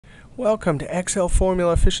Welcome to Excel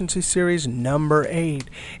Formula Efficiency Series number 8.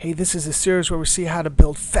 Hey, this is a series where we see how to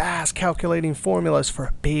build fast calculating formulas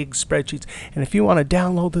for big spreadsheets. And if you want to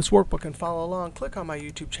download this workbook and follow along, click on my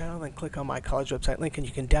YouTube channel, then click on my college website link, and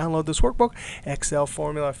you can download this workbook, Excel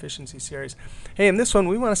Formula Efficiency Series. Hey, in this one,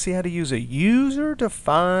 we want to see how to use a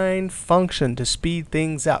user-defined function to speed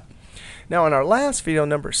things up. Now, in our last video,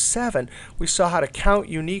 number 7, we saw how to count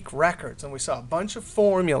unique records, and we saw a bunch of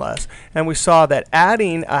formulas, and we saw that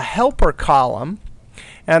adding a helper column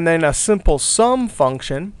and then a simple sum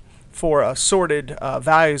function for assorted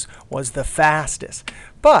values was the fastest.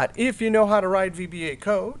 But if you know how to write VBA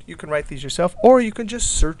code, you can write these yourself, or you can just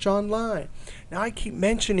search online. Now, I keep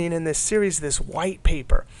mentioning in this series this white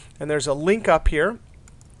paper, and there's a link up here.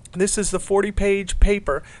 This is the 40-page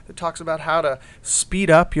paper that talks about how to speed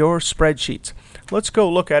up your spreadsheets. Let's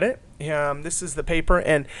go look at it. This is the paper,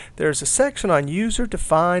 and there's a section on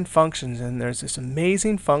user-defined functions, and there's this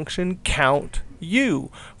amazing function, COUNTU,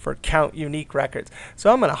 for count unique records.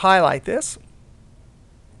 So I'm going to highlight this.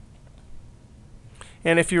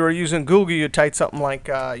 And if you were using Google, you'd type something like,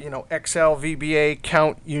 Excel VBA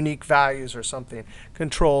count unique values or something.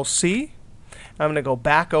 Control C. I'm going to go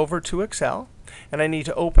back over to Excel. And I need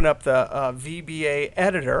to open up the VBA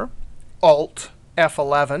editor, Alt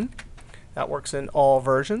F11. That works in all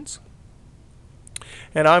versions.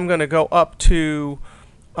 And I'm going to go up to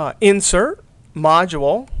Insert,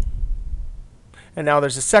 Module. And now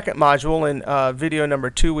there's a second module. In video number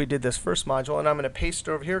 2, we did this first module. And I'm going to paste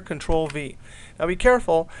it over here, Control V. Now be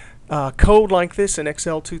careful. Code like this in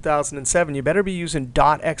Excel 2007, you better be using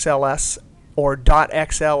 .xls or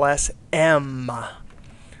 .xlsm.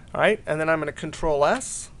 All right, and then I'm going to Control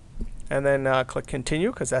S, and then click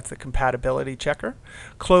Continue, because that's the compatibility checker.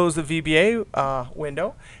 Close the VBA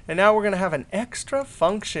window, and now we're going to have an extra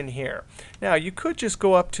function here. Now, you could just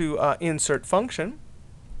go up to Insert Function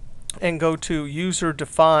and go to User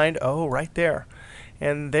Defined. Oh, right there.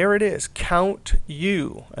 And there it is,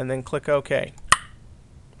 COUNTU, and then click OK.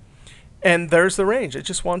 And there's the range. It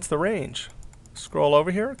just wants the range. Scroll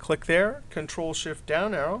over here, click there, Control Shift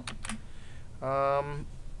down arrow.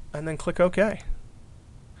 And then click OK.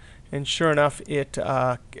 And sure enough, it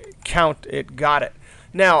got it.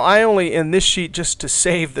 Now, I only, in this sheet, just to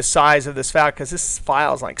save the size of this file, because this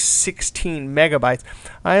file is like 16 megabytes,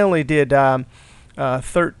 I only did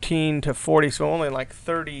 13 to 40, so only like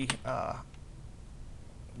 30,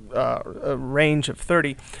 a range of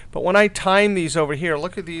 30. But when I time these over here,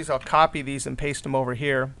 look at these. I'll copy these and paste them over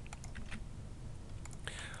here.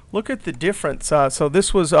 Look at the difference. So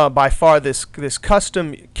this was by far, this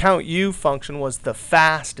custom COUNTU function was the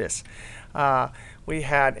fastest. We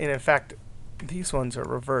had, and in fact, these ones are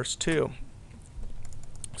reversed too.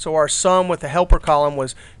 So our sum with the helper column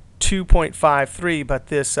was 2.53, but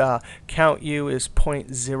this COUNTU is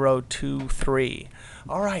 0.023.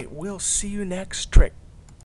 All right, we'll see you next trick.